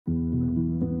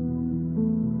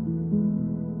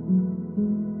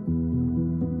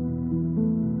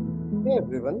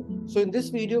everyone. So in this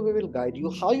video, we will guide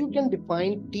you how you can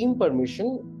define team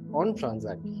permission on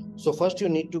TranZact. So first you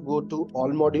need to go to all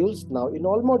modules. Now in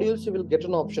all modules, you will get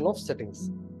an option of settings.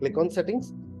 Click on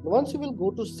settings. Once you will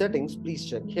go to settings, please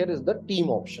check. Here is the team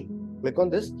option. Click on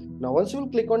this. Now once you will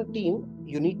click on team,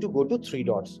 you need to go to three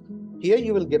dots. Here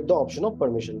you will get the option of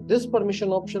permission. This permission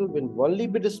option will only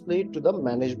be displayed to the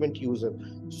management user.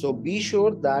 So be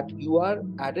sure that you are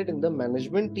added in the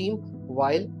management team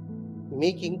while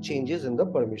making changes in the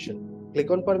permission.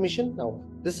 Click on permission. Now,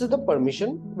 this is the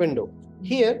permission window.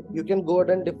 Here, you can go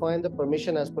ahead and define the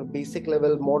permission as per basic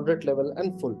level, moderate level,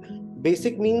 and full.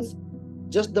 Basic means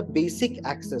just the basic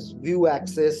access, view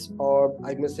access, or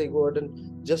I may say go ahead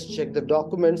and just check the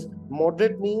documents.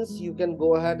 Moderate means you can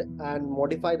go ahead and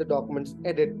modify the documents,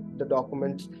 edit the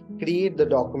documents, create the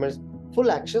documents.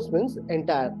 Full access means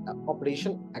entire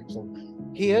operation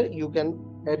action. Here you can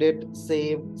edit,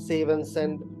 save and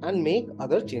send, and make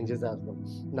other changes as well.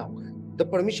 Now, the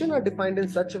permission are defined in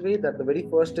such a way that the very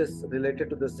first is related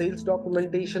to the sales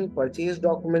documentation, purchase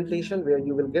documentation, where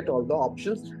you will get all the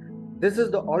options. This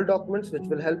is the all documents which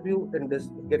will help you in this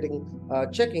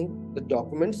checking the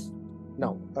documents.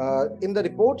 Now, in the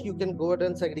report, you can go ahead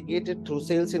and segregate it through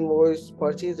sales invoice,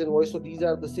 purchase invoice. So these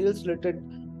are the sales related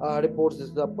reports. This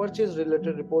is the purchase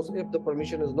related reports. If the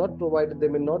permission is not provided, they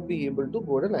may not be able to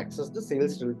go ahead and access the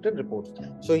sales related reports.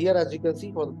 So here, as you can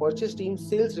see, for the purchase team,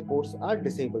 sales reports are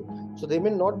disabled. So they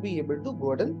may not be able to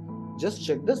go ahead and just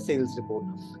check the sales report.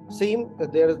 Same,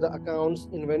 there is the accounts,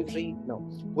 inventory. Now,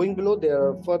 going below, there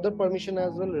are further permission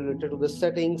as well related to the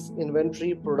settings,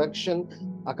 inventory,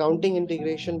 production, accounting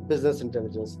integration, business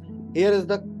intelligence. Here is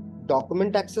the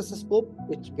document access scope,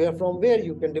 from where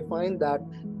you can define that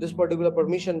this particular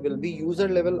permission will be user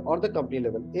level or the company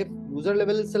level. If user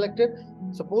level is selected,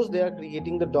 suppose they are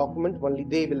creating the document, only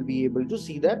they will be able to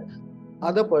see that.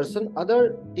 Other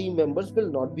team members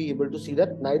will not be able to see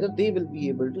that. Neither they will be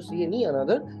able to see any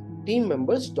another team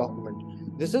member's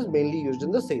document. This is mainly used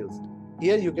in the sales.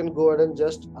 Here you can go ahead and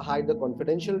just hide the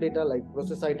confidential data like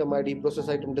process item ID, process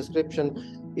item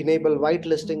description, enable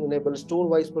whitelisting, enable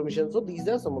store-wise permission. So these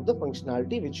are some of the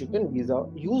functionality which you can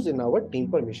use in our team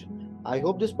permission. I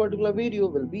hope this particular video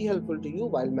will be helpful to you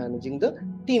while managing the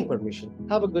team permission.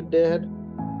 Have a good day ahead.